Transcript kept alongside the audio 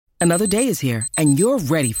Another day is here, and you're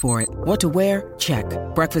ready for it. What to wear? Check.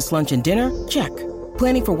 Breakfast, lunch, and dinner? Check.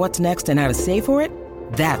 Planning for what's next and how to save for it?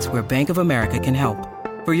 That's where Bank of America can help.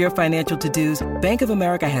 For your financial to-dos, Bank of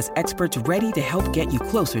America has experts ready to help get you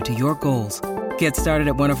closer to your goals. Get started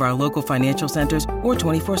at one of our local financial centers or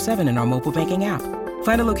 24/7 in our mobile banking app.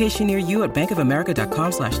 Find a location near you at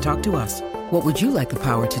bankofamerica.com/talktous. What would you like the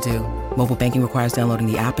power to do? Mobile banking requires downloading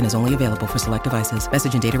the app and is only available for select devices.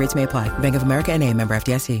 Message and data rates may apply. Bank of America N.A., member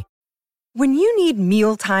FDIC. When you need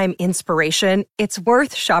mealtime inspiration, it's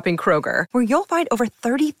worth shopping Kroger, where you'll find over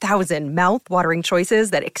 30,000 mouth-watering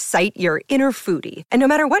choices that excite your inner foodie. And no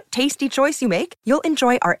matter what tasty choice you make, you'll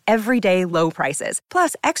enjoy our everyday low prices,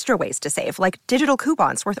 plus extra ways to save, like digital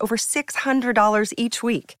coupons worth over $600 each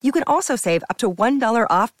week. You can also save up to $1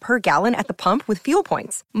 off per gallon at the pump with fuel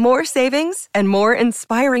points. More savings and more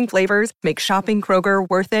inspiring flavors make shopping Kroger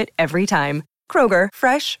worth it every time. Kroger,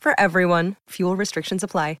 fresh for everyone. Fuel restrictions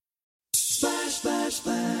apply. Splash, splash,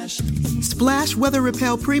 splash. Splash Weather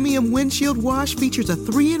Repel Premium Windshield Wash features a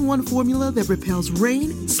 3-in-1 formula that repels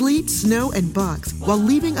rain, sleet, snow, and bugs while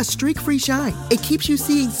leaving a streak-free shine. It keeps you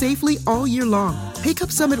seeing safely all year long. Pick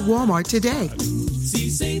up some at Walmart today. See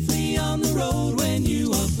safely on the road when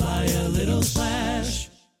you apply a little splash.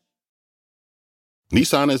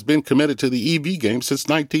 Nissan has been committed to the EV game since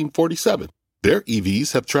 1947. Their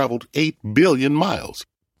EVs have traveled 8 billion miles.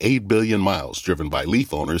 8 billion miles driven by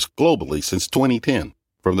Leaf owners globally since 2010.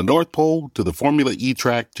 From the North Pole to the Formula E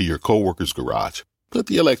track to your coworker's garage. Put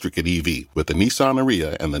the electric at EV with the Nissan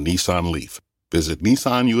Ariya and the Nissan Leaf. Visit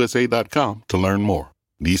nissanusa.com to learn more.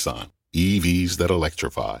 Nissan, EVs that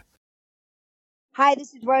electrify. Hi,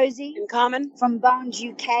 this is Rosie in Carmen from Bones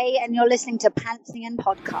UK, and you're listening to Pantheon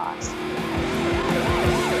Podcast.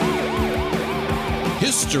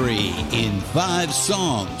 History in 5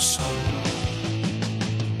 songs.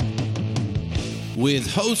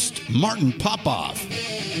 With host Martin Popoff.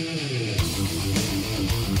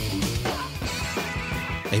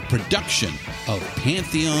 A production of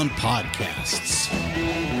Pantheon Podcasts.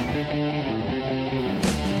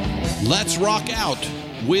 Let's rock out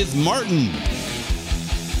with Martin.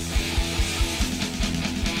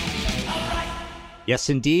 Yes,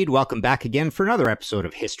 indeed. Welcome back again for another episode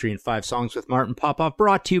of History in 5 Songs with Martin Popoff,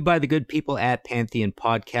 brought to you by the good people at Pantheon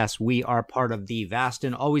Podcast. We are part of the vast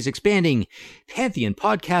and always expanding Pantheon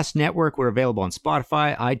Podcast Network. We're available on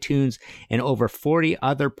Spotify, iTunes, and over 40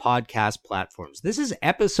 other podcast platforms. This is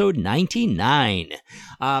episode 99,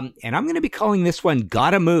 and I'm going to be calling this one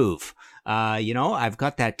Gotta Move. I've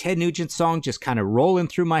got that Ted Nugent song just kind of rolling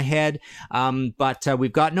through my head. But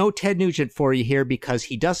we've got no Ted Nugent for you here because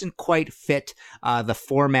he doesn't quite fit the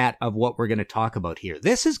format of what we're going to talk about here.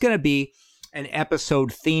 This is going to be an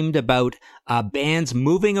episode themed about bands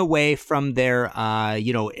moving away from their,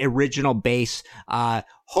 original base,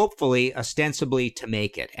 hopefully, ostensibly to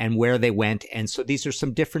make it, and where they went. And so these are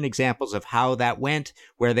some different examples of how that went,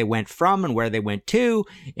 where they went from and where they went to,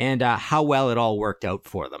 and how well it all worked out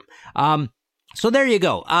for them. So there you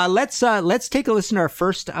go. Let's take a listen to our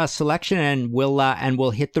first selection, and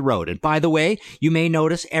we'll hit the road. And by the way, you may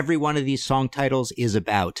notice every one of these song titles is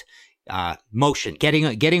about motion,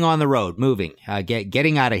 getting on the road, moving,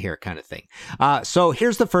 getting out of here, kind of thing. So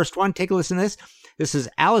here's the first one. Take a listen to this. This is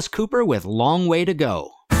Alice Cooper with "Long Way to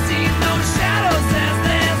Go." See no shadows as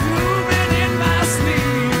there's moving in my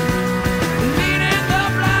sleep, leading the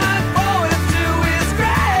blind forward to his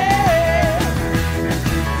grave.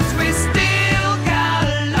 We still got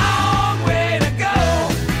a long way to go.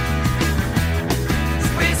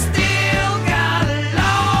 We still got a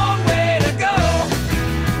long way to go.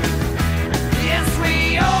 Yes,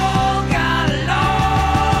 we all got a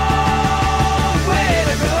long way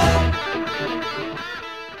to go.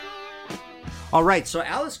 All right, so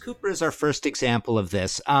Alice Cooper is our first example of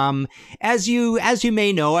this. As you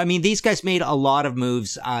may know, I mean, these guys made a lot of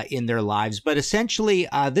moves in their lives, but essentially,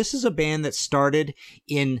 this is a band that started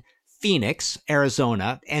in Phoenix,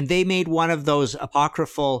 Arizona, and they made one of those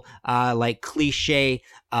apocryphal, cliche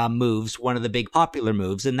moves, one of the big popular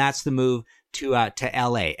moves, and that's the move to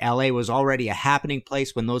LA. LA was already a happening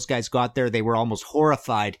place. When those guys got there, they were almost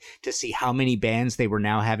horrified to see how many bands they were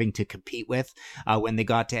now having to compete with when they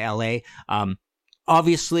got to LA.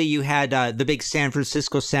 Obviously, you had the big San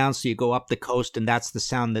Francisco sound, so you go up the coast, and that's the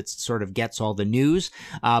sound that sort of gets all the news.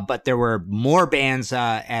 But there were more bands,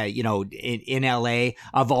 in LA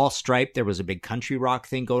of all stripe. There was a big country rock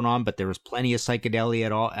thing going on, but there was plenty of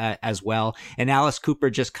psychedelia as well. And Alice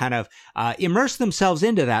Cooper just kind of immersed themselves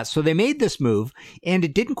into that. So they made this move, and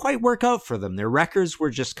it didn't quite work out for them. Their records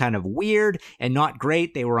were just kind of weird and not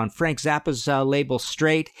great. They were on Frank Zappa's label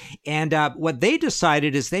Straight. And what they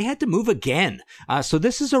decided is they had to move again. So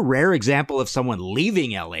this is a rare example of someone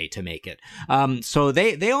leaving LA to make it. So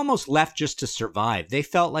they almost left just to survive. They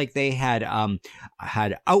felt like they had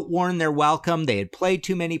outworn their welcome. They had played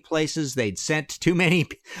too many places. They'd sent too many,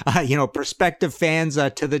 prospective fans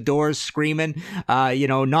to the doors screaming,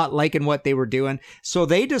 not liking what they were doing. So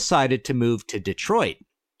they decided to move to Detroit,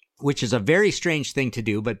 which is a very strange thing to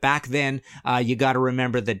do. But back then, you got to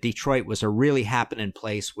remember that Detroit was a really happening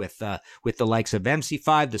place with the likes of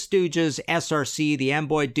MC5, the Stooges, SRC, the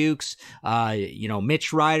Amboy Dukes,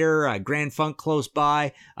 Mitch Ryder, Grand Funk close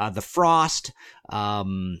by, the Frost.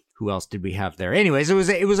 Who else did we have there? Anyways,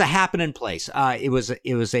 it was a happening place. It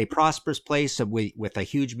was a prosperous place with a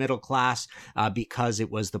huge middle class, because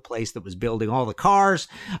it was the place that was building all the cars.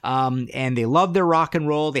 And they loved their rock and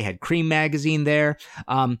roll. They had Cream magazine there.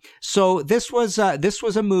 So this was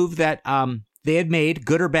a move that, they had made,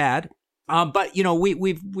 good or bad. But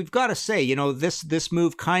we've got to say, this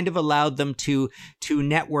move kind of allowed them to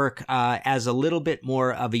network as a little bit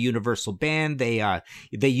more of a universal band. They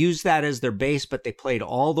used that as their base, but they played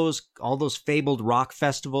all those fabled rock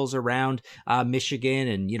festivals around Michigan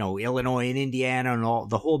and Illinois and Indiana and all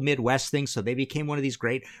the whole Midwest thing. So they became one of these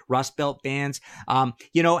great Rust Belt bands.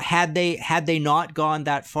 Had they not gone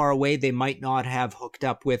that far away, they might not have hooked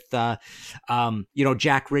up with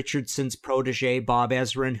Jack Richardson's protege Bob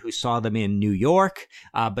Ezrin, who saw them in New York,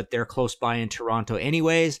 but they're close by in Toronto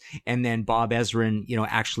anyways. And then Bob Ezrin,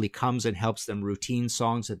 actually comes and helps them routine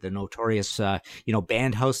songs at the notorious,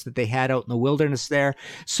 band house that they had out in the wilderness there.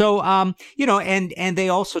 So, and they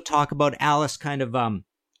also talk about Alice kind of,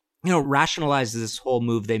 rationalizes this whole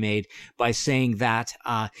move they made by saying that,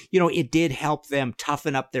 it did help them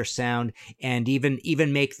toughen up their sound and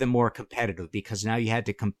even make them more competitive, because now you had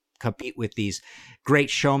to compete with these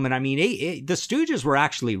great showmen. I mean, the Stooges were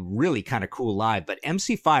actually really kind of cool live, but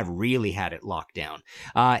MC5 really had it locked down.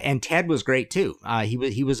 And Ted was great too.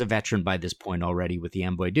 He was a veteran by this point already with the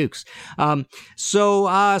Amboy Dukes. So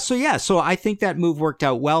I think that move worked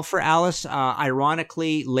out well for Alice.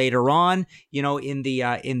 Ironically, later on, in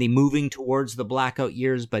the moving towards the blackout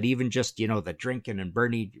years, but even just, the drinking and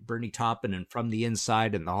Bernie Taupin and From the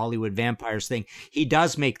Inside and the Hollywood Vampires thing, he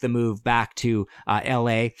does make the move back to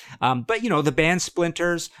LA. But the band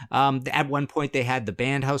splinters. At one point they had the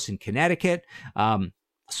band house in Connecticut.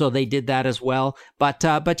 So they did that as well. But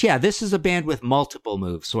yeah, this is a band with multiple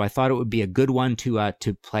moves. So I thought it would be a good one to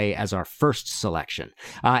play as our first selection.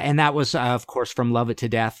 And that was, of course, From Love It to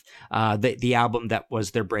Death, the album that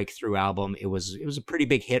was their breakthrough album. It was a pretty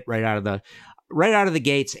big hit right out of the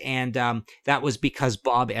gates, and that was because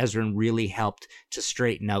Bob Ezrin really helped to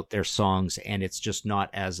straighten out their songs, and it's just not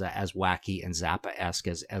as wacky and Zappa-esque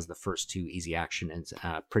as the first two, Easy Action and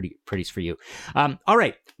Pretty's for You. All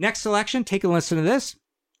right, next selection, take a listen to this.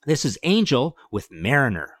 This is Angel with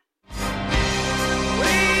Mariner.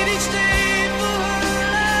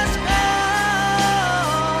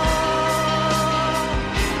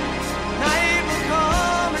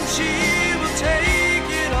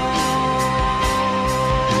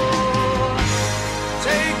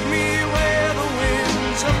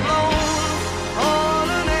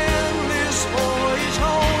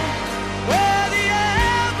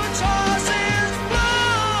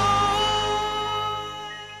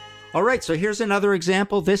 All right, so here's another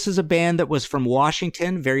example. This is a band that was from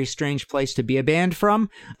Washington, very strange place to be a band from.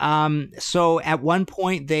 So at one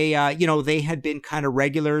point, they had been kind of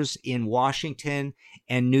regulars in Washington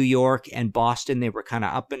and New York and Boston. They were kind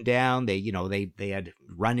of up and down. They had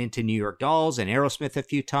run into New York Dolls and Aerosmith a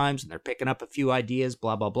few times, and they're picking up a few ideas,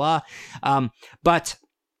 blah, blah, blah. But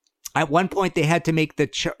at one point, they had to make the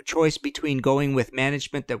choice between going with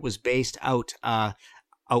management that was based out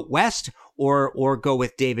west, or go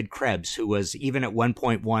with David Krebs, who was even at one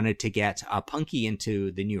point wanted to get Punky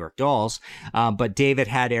into the New York Dolls. But David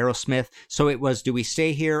had Aerosmith. So it was, do we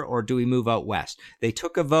stay here or do we move out west? They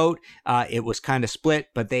took a vote. It was kind of split,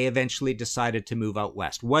 but they eventually decided to move out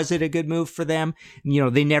west. Was it a good move for them?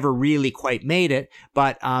 They never really quite made it,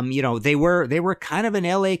 but, they were kind of an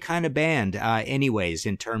LA kind of band, anyways,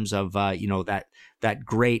 in terms of, that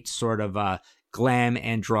great sort of, glam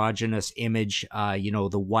androgynous image,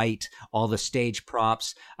 the white, all the stage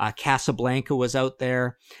props. Casablanca was out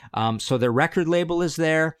there. So their record label is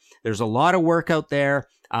there. There's a lot of work out there.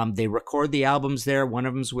 They record the albums there. One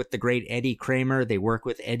of them's with the great Eddie Kramer. They work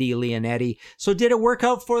with Eddie Leonetti. So did it work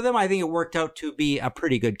out for them? I think it worked out to be a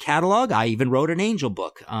pretty good catalog. I even wrote an Angel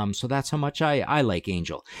book. So that's how much I like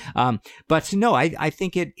Angel. But no, I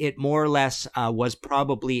think it more or less was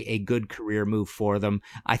probably a good career move for them.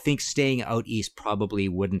 I think staying out east probably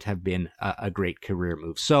wouldn't have been a great career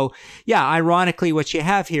move. So yeah, ironically, what you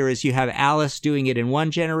have here is you have Alice doing it in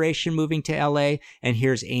one generation, moving to LA, and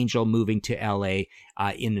here's Angel moving to LA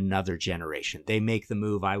in another generation. They make the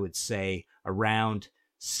move, I would say, around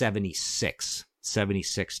 76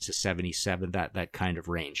 to 77, that kind of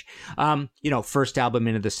range. First album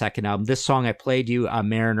into the second album. This song I played you,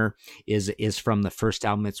 Mariner, is from the first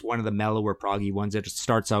album. It's one of the mellower, proggy ones. It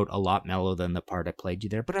starts out a lot mellow than the part I played you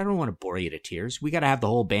there, but I don't want to bore you to tears. We got to have the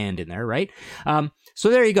whole band in there, right? So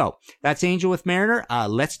there you go. That's Angel with Mariner.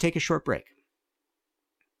 Let's take a short break.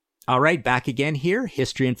 All right, back again here.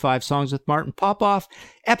 History in 5 Songs with Martin Popoff,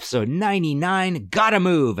 episode 99. Gotta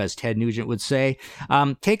move, as Ted Nugent would say.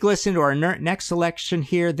 Take a listen to our next selection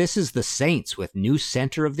here. This is The Saints with New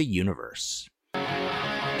Center of the Universe. You're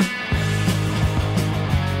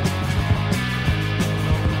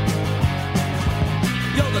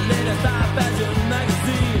the latest high fashion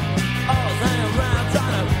magazine. All hanging around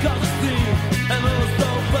trying to cause a scene. And little so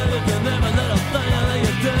players in every little thing that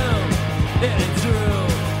you do. It ain't true.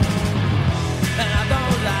 And I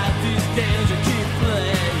don't like these games you keep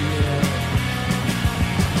playing.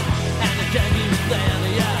 And you can't keep saying,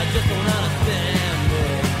 yeah, I just don't understand me.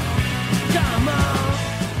 Come on.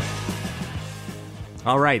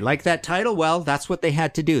 All right, like that title? Well, that's what they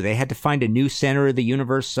had to do. They had to find a new center of the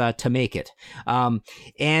universe to make it.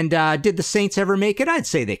 Did the Saints ever make it? I'd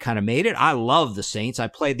say they kind of made it. I love the Saints. I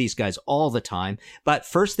play these guys all the time. But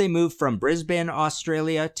first they moved from Brisbane,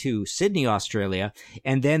 Australia to Sydney, Australia.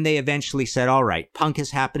 And then they eventually said, all right, punk is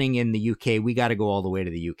happening in the UK. We got to go all the way to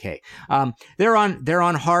the UK. They're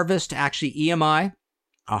on Harvest, actually EMI.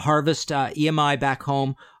 Harvest, EMI back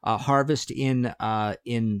home, Harvest in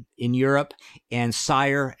Europe, and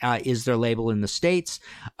Sire is their label in the States.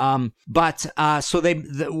 What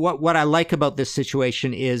I like about this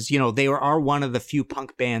situation is, they are one of the few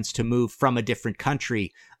punk bands to move from a different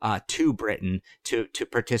country to Britain to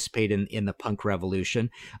participate in the punk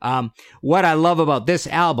revolution. What I love about this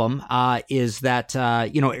album is that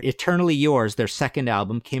Eternally Yours, their second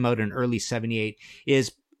album, came out in early '78,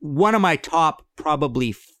 is one of my top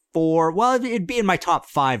probably 4, well, it'd be in my top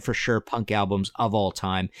 5 for sure, punk albums of all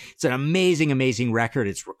time. It's an amazing, amazing record.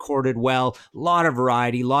 It's recorded well, a lot of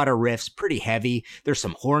variety, a lot of riffs, pretty heavy. There's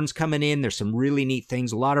some horns coming in. There's some really neat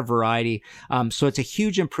things, a lot of variety. So it's a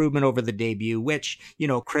huge improvement over the debut, which,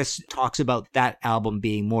 Chris talks about that album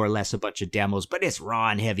being more or less a bunch of demos, but it's raw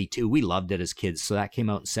and heavy too. We loved it as kids. So that came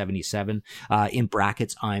out in '77, in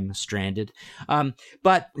brackets, I'm Stranded.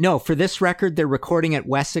 But no, for this record, they're recording at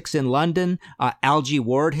Wessex in London. Algie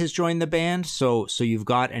Ward has joined the band, so you've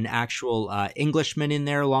got an actual Englishman in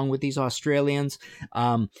there along with these Australians,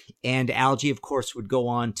 and Algie, of course, would go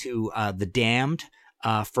on to The Damned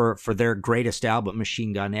for their greatest album,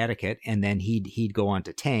 Machine Gun Etiquette, and then he'd go on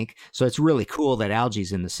to Tank. So it's really cool that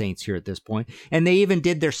Algie's in the Saints here at this point. And they even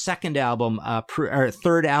did their third album,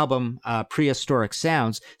 Prehistoric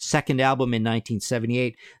Sounds, second album in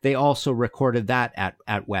 1978. They also recorded that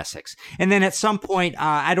at Wessex. And then at some point,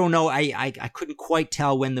 I don't know, I couldn't quite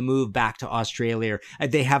tell when the move back to Australia.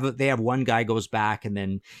 They have one guy goes back, and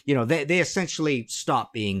then they essentially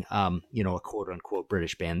stopped being a quote unquote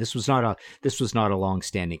British band. This was not a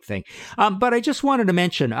long-standing thing. But I just wanted to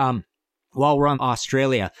mention, while we're on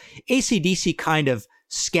Australia, AC/DC kind of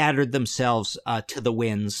scattered themselves to the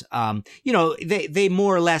winds. They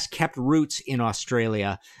more or less kept roots in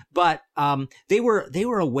Australia, but they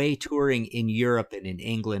were away touring in Europe and in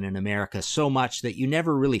England and America so much that you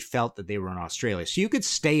never really felt that they were in Australia. So you could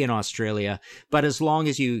stay in Australia, but as long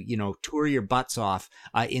as you tour your butts off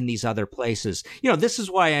in these other places, this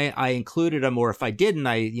is why I included them, or if I didn't,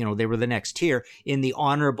 they were the next tier in the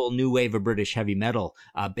honorable new wave of British heavy metal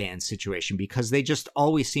band situation, because they just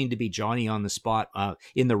always seemed to be Johnny on the spot,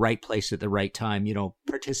 in the right place at the right time,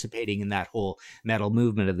 participating in that whole metal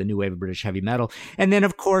movement of the new wave of British heavy metal. And then,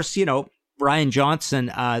 of course, Brian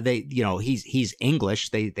Johnson, he's English.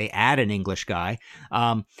 They add an English guy.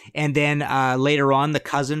 And then later on, the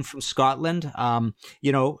cousin from Scotland, and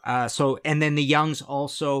then the Youngs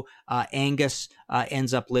also, Angus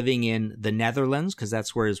ends up living in the Netherlands because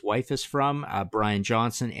that's where his wife is from. Brian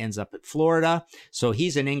Johnson ends up at Florida. So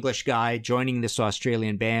he's an English guy joining this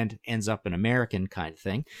Australian band, ends up an American kind of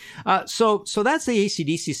thing. So that's the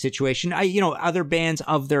AC/DC situation. Other bands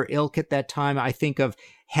of their ilk at that time, I think of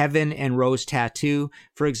Heaven and Rose Tattoo,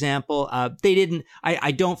 for example, they didn't,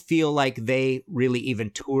 I don't feel like they really even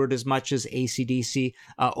toured as much as AC/DC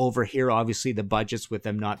over here. Obviously, the budgets with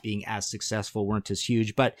them not being as successful weren't as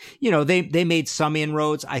huge, but, they made some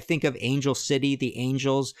inroads. I think of Angel City, the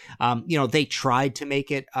Angels, they tried to make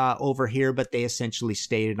it over here, but they essentially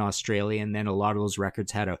stayed in Australia, and then a lot of those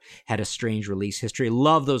records had a strange release history.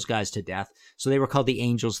 Love those guys to death. So they were called the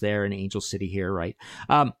Angels there and Angel City here, right?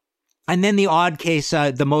 And then the odd case,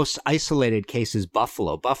 the most isolated case is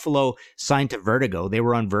Buffalo. Buffalo signed to Vertigo. They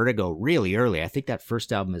were on Vertigo really early. I think that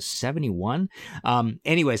first album is 71.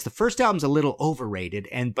 Anyways, the first album's a little overrated,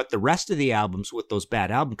 but the rest of the albums with those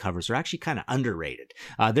bad album covers are actually kind of underrated.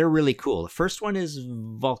 They're really cool. The first one is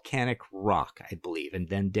Volcanic Rock, I believe, and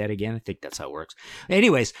then Dead Again. I think that's how it works.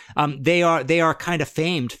 Anyways, they are kind of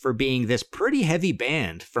famed for being this pretty heavy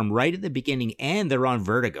band from right at the beginning, and they're on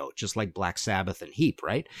Vertigo, just like Black Sabbath and Heap,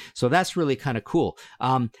 right? So that's really kind of cool.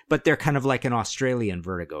 But they're kind of like an Australian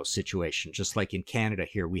Vertigo situation, just like in Canada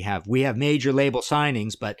here. We have major label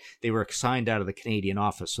signings, but they were signed out of the Canadian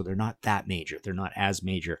office, so they're not that major. They're not as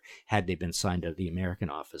major had they been signed out of the American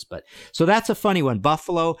office. But so that's a funny one.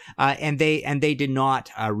 Buffalo, and they did not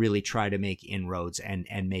really try to make inroads and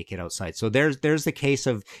make it outside. So there's the case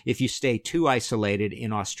of if you stay too isolated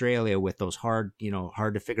in Australia with those hard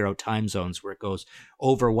to figure out time zones where it goes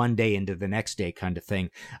over one day into the next day kind of thing.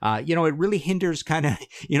 It really hinders kind of,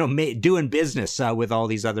 doing business with all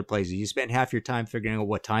these other places. You spend half your time figuring out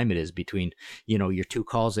what time it is between, your two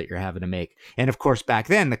calls that you're having to make. And of course, back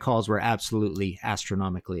then the calls were absolutely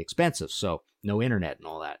astronomically expensive. So no internet and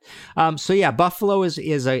all that. So yeah, Buffalo is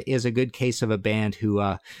a good case of a band who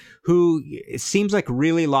it seems like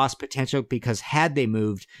really lost potential, because had they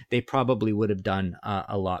moved, they probably would have done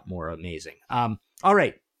a lot more amazing. All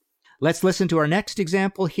right. Let's listen to our next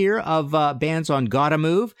example here of bands on Gotta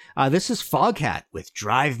Move. This is Foghat with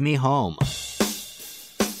Drive Me Home.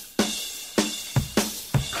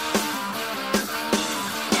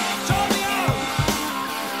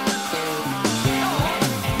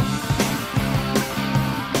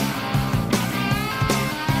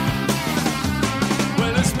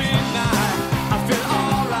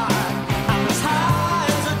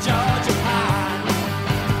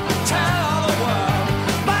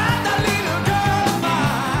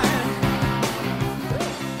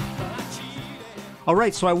 All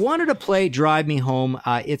right, so I wanted to play Drive Me Home.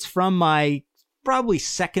 It's from my probably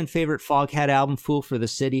second favorite Foghat album, Fool for the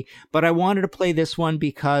City, but I wanted to play this one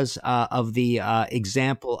because of the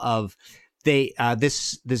example of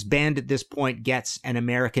this band at this point gets an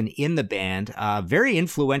American in the band, very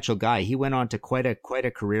influential guy. He went on to quite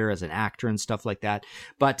a career as an actor and stuff like that.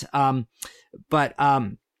 But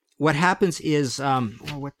what happens is,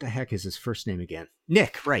 what the heck is his first name again?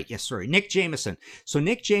 Nick, right? Yes, sorry. Nick Jameson. So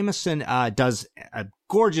Nick Jameson does a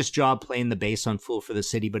gorgeous job playing the bass on Fool for the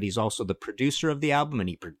City, but he's also the producer of the album, and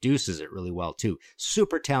he produces it really well too.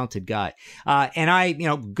 Super talented guy.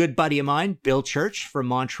 And good buddy of mine, Bill Church from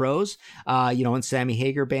Montrose, and Sammy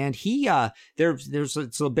Hagar Band. He,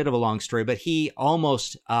 it's a bit of a long story, but he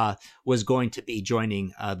almost was going to be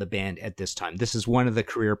joining the band at this time. This is one of the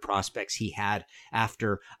career prospects he had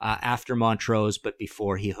after Montrose, but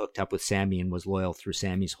before he hooked up with Sammy and was loyal through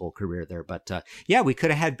Sammy's whole career there. But we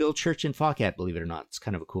could have had Bill Church and Foghat, believe it or not. It's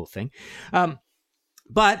kind of a cool thing.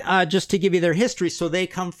 But just to give you their history, so they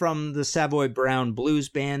come from the Savoy Brown Blues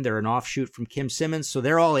Band. They're an offshoot from Kim Simmons, so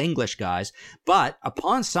they're all English guys. But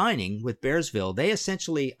upon signing with Bearsville, they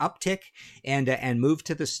essentially uptick and move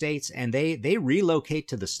to the States, and they relocate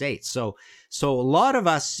to the States. So a lot of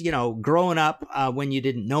us, growing up when you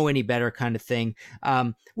didn't know any better kind of thing,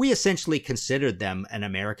 we essentially considered them an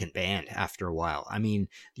American band after a while. I mean,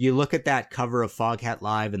 you look at that cover of Foghat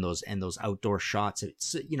Live and those outdoor shots.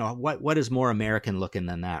 It's what is more American looking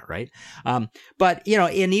than that, right? But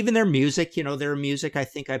and even their music, I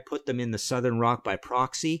think I put them in the Southern Rock by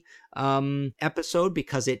Proxy episode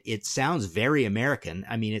because it sounds very American.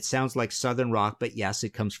 I mean, it sounds like Southern rock, but yes,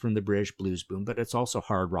 it comes from the British blues boom, but it's also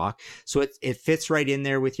hard rock. So it fits right in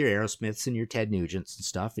there with your Aerosmiths and your Ted Nugents and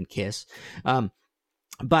stuff and Kiss.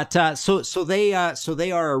 But so they are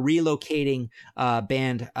a relocating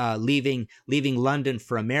band, leaving London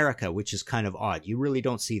for America, which is kind of odd. You really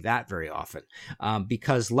don't see that very often,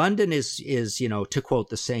 because London is to quote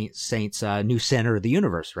the Saints, new center of the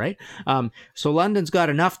universe, right? So London's got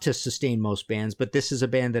enough to sustain most bands, but this is a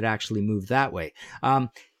band that actually moved that way.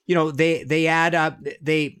 They add up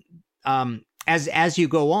as you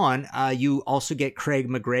go on, you also get Craig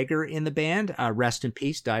McGregor in the band. Rest in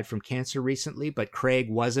peace, died from cancer recently, but Craig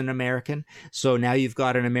was an American. So now you've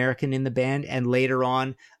got an American in the band. And later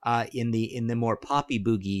on, in the more poppy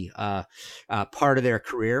boogie part of their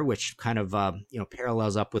career, which kind of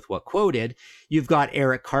parallels up with what Quo did, you've got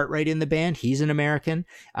Eric Cartwright in the band. He's an American.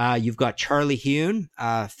 You've got Charlie Hune,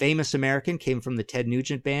 famous American, came from the Ted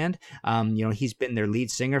Nugent band. He's been their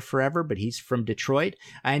lead singer forever, but he's from Detroit.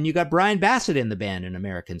 And you got Brian Bassett in the band, an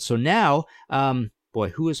American. So now,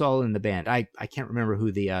 who is all in the band? I can't remember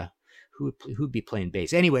who the who'd be playing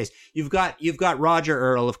bass. Anyways, you've got Roger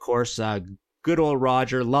Earl, of course. Good old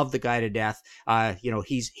Roger, love the guy to death.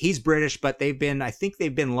 He's British, but I think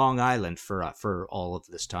they've been Long Island for all of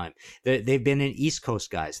this time. They've been in East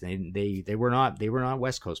Coast guys. They were not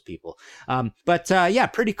West Coast people.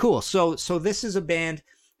 Pretty cool. So this is a band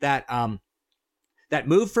that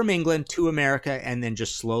moved from England to America and then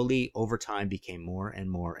just slowly over time became more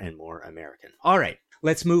and more and more American. All right.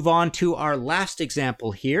 Let's move on to our last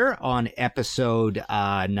example here on episode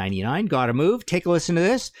 99, Gotta Move. Take a listen to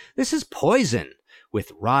this. This is Poison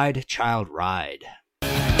with Ride, Child, Ride. I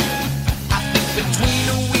think between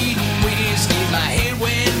a weed and whiskey, my head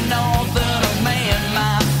went north and a man,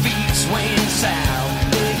 my feet swing south.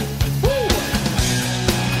 Woo!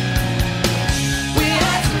 We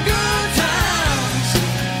had some good times,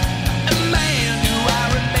 and man, do I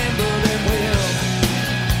remember them well.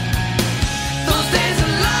 Those days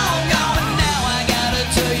are long gone, and now I gotta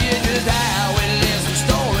tell you just how it is. Some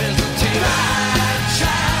stories to tell. Ride,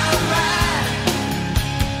 child, ride.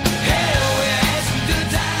 Hell, we had some good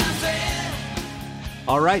times then.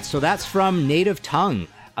 All right, so that's from Native Tongue,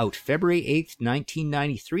 out February 8th,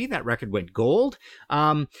 1993. That record went gold.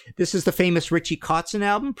 This is the famous Richie Kotzen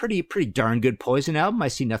album. Pretty darn good Poison album. I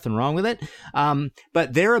see nothing wrong with it.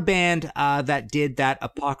 But they're a band that did that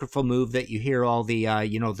apocryphal move that you hear all the,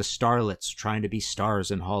 the starlets trying to be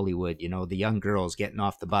stars in Hollywood, the young girls getting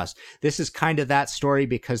off the bus. This is kind of that story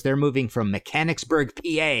because they're moving from Mechanicsburg,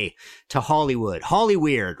 PA to Hollywood.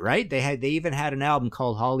 Hollyweird, right? They even had an album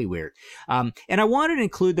called Hollyweird. And I wanted to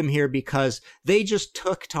include them here because they just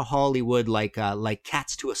took to Hollywood like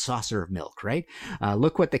cats to a saucer of milk, right?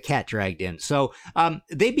 Look what the cat dragged in. So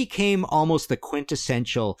they became almost the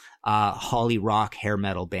quintessential Holly rock hair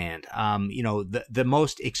metal band. The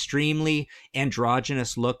most extremely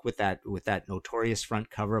androgynous look with that notorious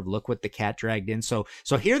front cover of Look What the Cat Dragged In. So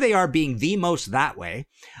here they are being the most that way.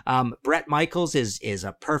 Bret Michaels is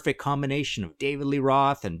a perfect combination of David Lee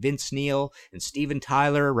Roth and Vince Neil and Steven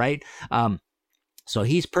Tyler, right? So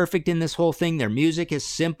he's perfect in this whole thing. Their music is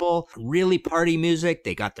simple, really party music.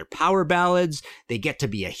 They got their power ballads. They get to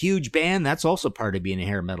be a huge band. That's also part of being a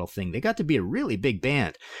hair metal thing. They got to be a really big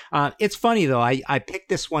band. It's funny though. I picked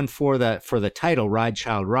this one for the title, Ride,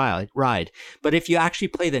 Child, Ride. But if you actually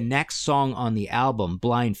play the next song on the album,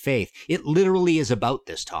 Blind Faith, it literally is about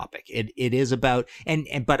this topic. It is about,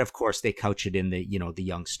 but of course they couch it in the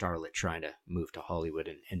young starlet trying to move to Hollywood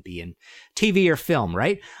and be in TV or film,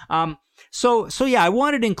 right? So yeah, I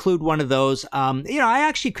wanted to include one of those. I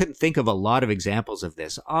actually couldn't think of a lot of examples of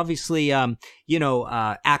this. Obviously,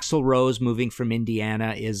 Axl Rose moving from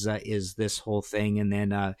Indiana is this whole thing, and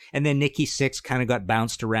then Nikki Sixx kind of got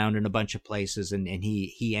bounced around in a bunch of places, and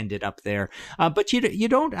he ended up there. But you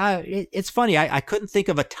don't. It's funny. I couldn't think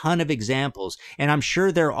of a ton of examples, and I'm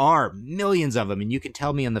sure there are millions of them, and you can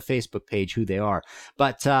tell me on the Facebook page who they are.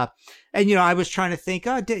 But I was trying to think,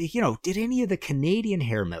 did any of the Canadian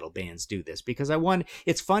hair metal bands do this? Because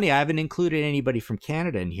it's funny, I haven't included anybody from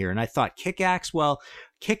Canada in here. And I thought Kick-Axe,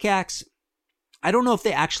 I don't know if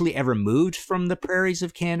they actually ever moved from the prairies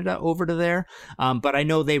of Canada over to there, but I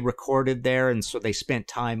know they recorded there, and so they spent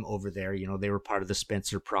time over there. They were part of the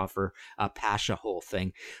Spencer Proffer, Pasha whole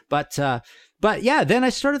thing. But yeah, then I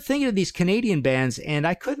started thinking of these Canadian bands, and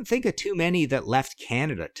I couldn't think of too many that left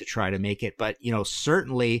Canada to try to make it. But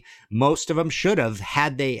certainly most of them should have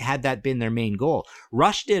had that been their main goal.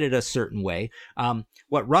 Rush did it a certain way.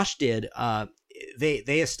 What Rush did,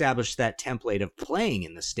 they established that template of playing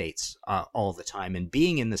in the States all the time and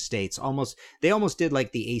being in the States. They almost did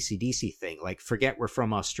like the AC/DC thing, like forget we're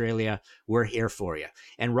from Australia, we're here for you.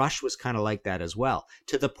 And Rush was kind of like that as well,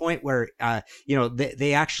 to the point where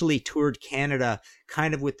they actually toured Canada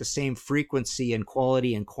kind of with the same frequency and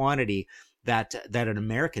quality and quantity that an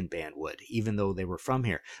American band would, even though they were from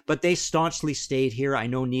here. But they staunchly stayed here. I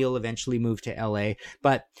know Neil eventually moved to LA,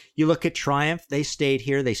 but you look at Triumph, they stayed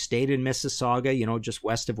here. They stayed in Mississauga, just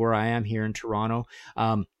west of where I am here in Toronto.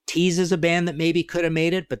 Tease is a band that maybe could have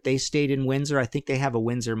made it, but they stayed in Windsor. I think they have a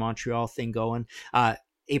Windsor-Montreal thing going.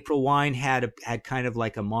 April Wine had kind of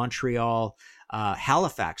like a Montreal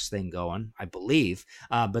Halifax thing going, I believe,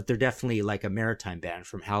 but they're definitely like a maritime band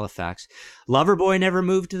from Halifax. Loverboy never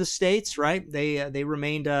moved to the States, right? They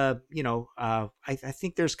remained, I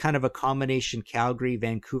think there's kind of a combination Calgary,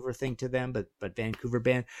 Vancouver thing to them, but Vancouver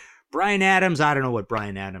band. Bryan Adams, I don't know what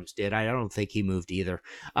Bryan Adams did. I don't think he moved either.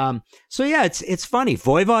 So yeah, it's funny.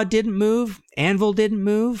 Voivod didn't move. Anvil didn't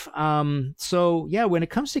move. So yeah, when it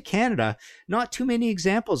comes to Canada, not too many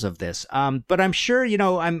examples of this. But I'm sure,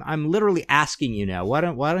 I'm literally asking you now. Why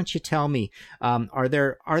don't you tell me? Who are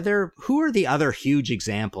the other huge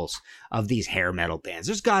examples of these hair metal bands?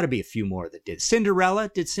 There's got to be a few more that did.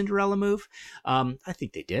 Did Cinderella move? I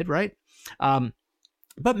think they did, right?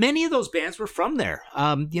 But many of those bands were from there.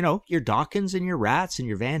 Your Dawkins and your Rats and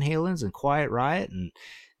your Van Halens and Quiet Riot, and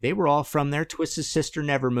they were all from there. Twisted Sister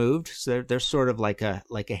never moved, so they're sort of like a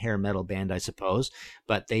hair metal band, I suppose.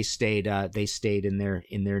 But they stayed in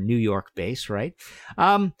their New York base, right?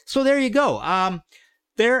 So there you go.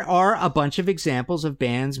 There are a bunch of examples of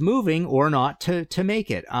bands moving or not to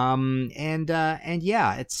make it.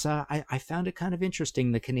 It's I found it kind of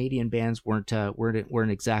interesting. The Canadian bands weren't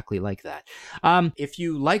exactly like that. If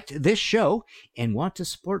you liked this show and want to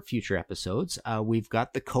support future episodes, we've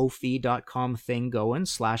got the Ko-fi.com thing going,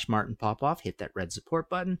 /Martin Popoff. Hit that red support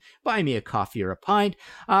button. Buy me a coffee or a pint.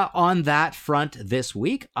 On that front this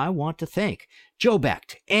week, I want to thank Joe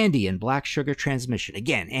Becht, Andy, and Black Sugar Transmission.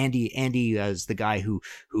 Again, Andy is the guy who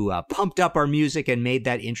pumped up our music and made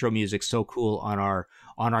that intro music so cool on our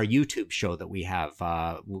YouTube show that we have,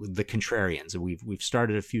 The Contrarians. We've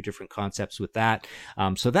started a few different concepts with that.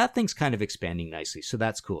 So that thing's kind of expanding nicely. So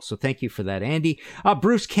that's cool. So thank you for that, Andy.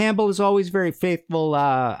 Bruce Campbell is always very faithful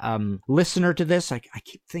listener to this. I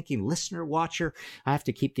keep thinking listener, watcher. I have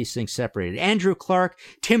to keep these things separated. Andrew Clark,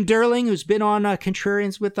 Tim Derling, who's been on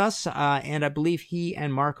Contrarians with us, and I believe he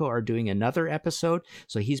and Marco are doing another episode.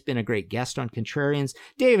 So he's been a great guest on Contrarians.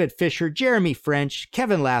 David Fisher, Jeremy French,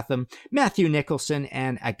 Kevin Latham, Matthew Nicholson,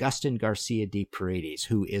 and Agustin Garcia de Paredes,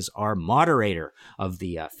 who is our moderator of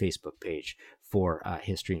the Facebook page for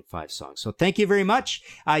History in 5 Songs. So thank you very much.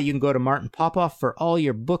 You can go to Martin Popoff for all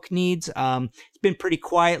your book needs. It's been pretty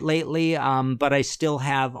quiet lately, but I still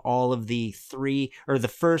have all of the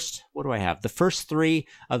first 3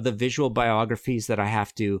 of the visual biographies that I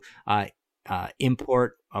have to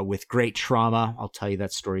import with great trauma. I'll tell you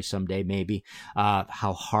that story someday, maybe,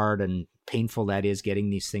 how hard and painful that is getting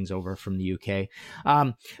these things over from the UK.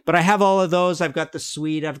 But I have all of those. I've got the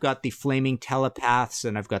suite, I've got the Flaming Telepaths,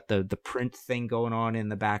 and I've got the print thing going on in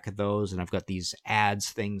the back of those, and I've got these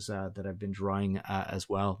ads things that I've been drawing as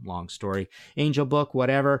well. Long story. Angel Book,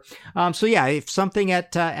 whatever. So yeah, if something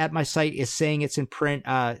at my site is saying it's in print,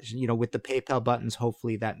 with the PayPal buttons,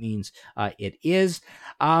 hopefully that means it is.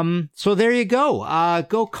 So there you go.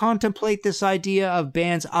 Go contemplate this idea of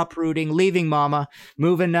bands uprooting, leaving mama,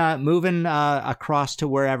 moving across to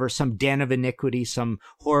wherever, some den of iniquity, some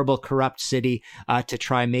horrible corrupt city, to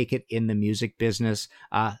try make it in the music business.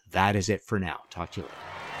 That is it for now. Talk to you later.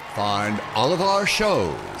 Find all of our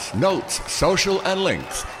shows, notes, social, and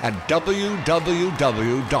links at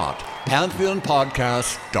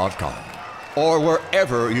www.pantheonpodcast.com or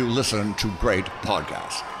wherever you listen to great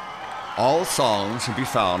podcasts. All songs can be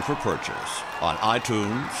found for purchase on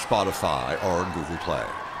iTunes, Spotify, or Google Play.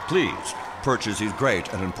 Please purchase these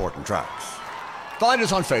great and important tracks. Find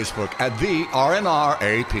us on Facebook at the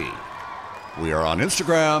RNRAP. We are on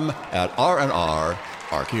Instagram at RNR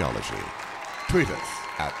Archaeology. Tweet us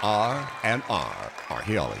at RNR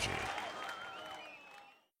Archaeology.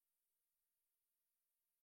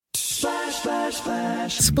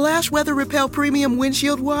 Splash Weather Repel Premium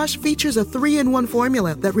Windshield Wash features a 3-in-1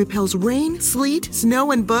 formula that repels rain, sleet, snow,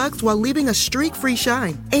 and bugs while leaving a streak-free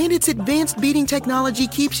shine. And its advanced beading technology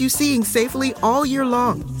keeps you seeing safely all year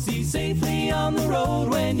long. See safely on the road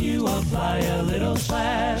when you apply a little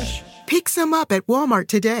splash. Pick some up at Walmart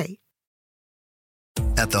today.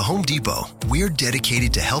 At the Home Depot, we're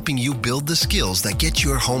dedicated to helping you build the skills that get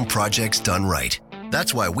your home projects done right.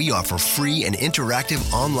 That's why we offer free and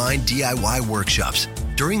interactive online DIY workshops.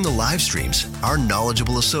 During the live streams, our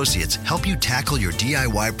knowledgeable associates help you tackle your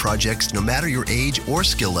DIY projects no matter your age or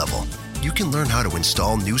skill level. You can learn how to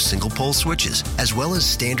install new single-pole switches, as well as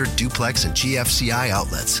standard duplex and GFCI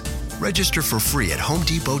outlets. Register for free at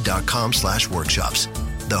homedepot.com/workshops.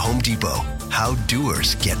 The Home Depot, how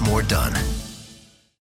doers get more done.